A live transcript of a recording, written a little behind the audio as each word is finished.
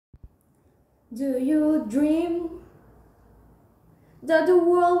Do you dream that the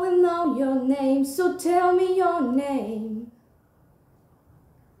world will know your name? So tell me your name.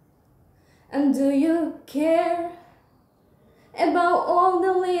 And do you care about all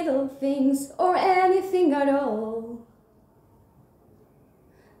the little things or anything at all?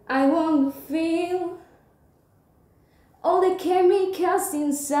 I want to feel all the chemicals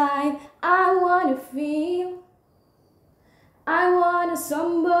inside. I want to feel, I want a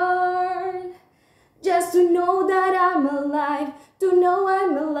sunburn, just to know that I'm alive, to know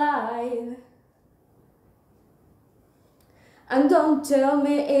I'm alive. And don't tell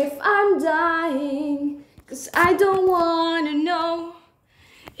me if I'm dying, 'cause I don't wanna know.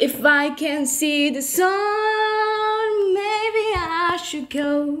 If I can see the sun, maybe I should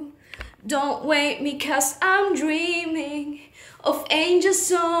go. Don't wake me, 'cause I'm dreaming of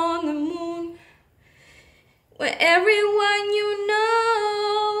angels on the moon, where everyone you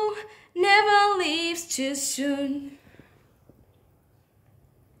know never leaves too soon.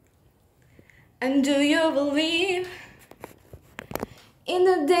 And do you believe in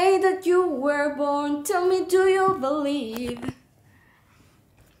the day that you were born? Tell me, do you believe?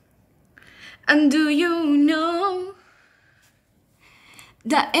 And do you know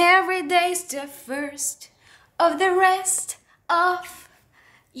that every day's the first of the rest of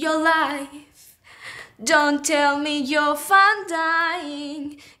your life? Don't tell me you're fine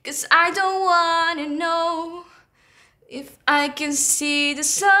dying, 'cause I don't wanna know. If I can see the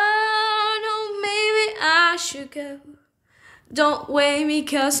sun, oh, maybe I should go. Don't wake me,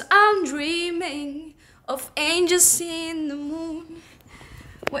 'cause I'm dreaming of angels in the moon,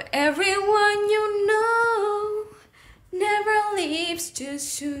 where everyone you know never leaves too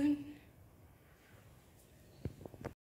soon.